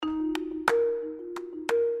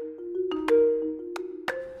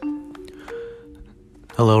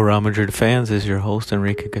Hello, Real Madrid fans. This is your host,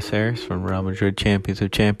 Enrique Caceres from Real Madrid Champions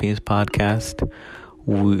of Champions podcast.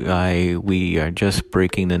 We are just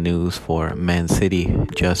breaking the news for Man City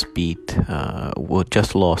just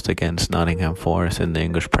lost against Nottingham Forest in the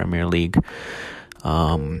English Premier League.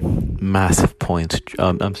 Massive points.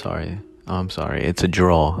 I'm sorry. It's a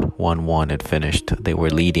draw. 1-1 it finished. They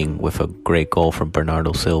were leading with a great goal from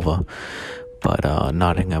Bernardo Silva. But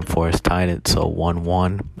Nottingham Forest tied it, so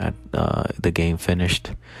 1-1 at the game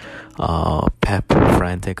finished. Pep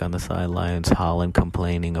frantic on the sidelines, Haaland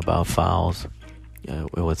complaining about fouls.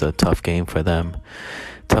 It was a tough game for them.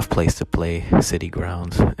 Tough place to play, City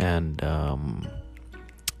grounds. And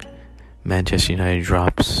Manchester United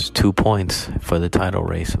drops 2 points for the title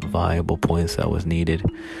race, viable points that was needed.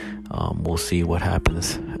 We'll see what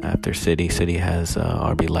happens after City. City has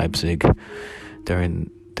RB Leipzig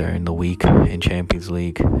during the week in Champions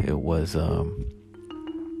League. It was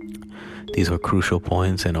these were crucial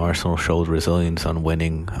points, and Arsenal showed resilience on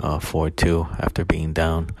winning 4-2 after being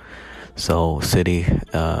down. So City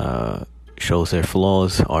shows their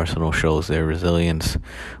flaws, Arsenal shows their resilience.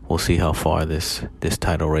 We'll see how far this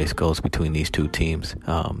title race goes between these two teams.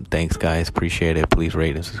 Thanks guys, appreciate it. Please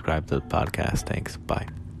rate and subscribe to the podcast. Thanks, bye.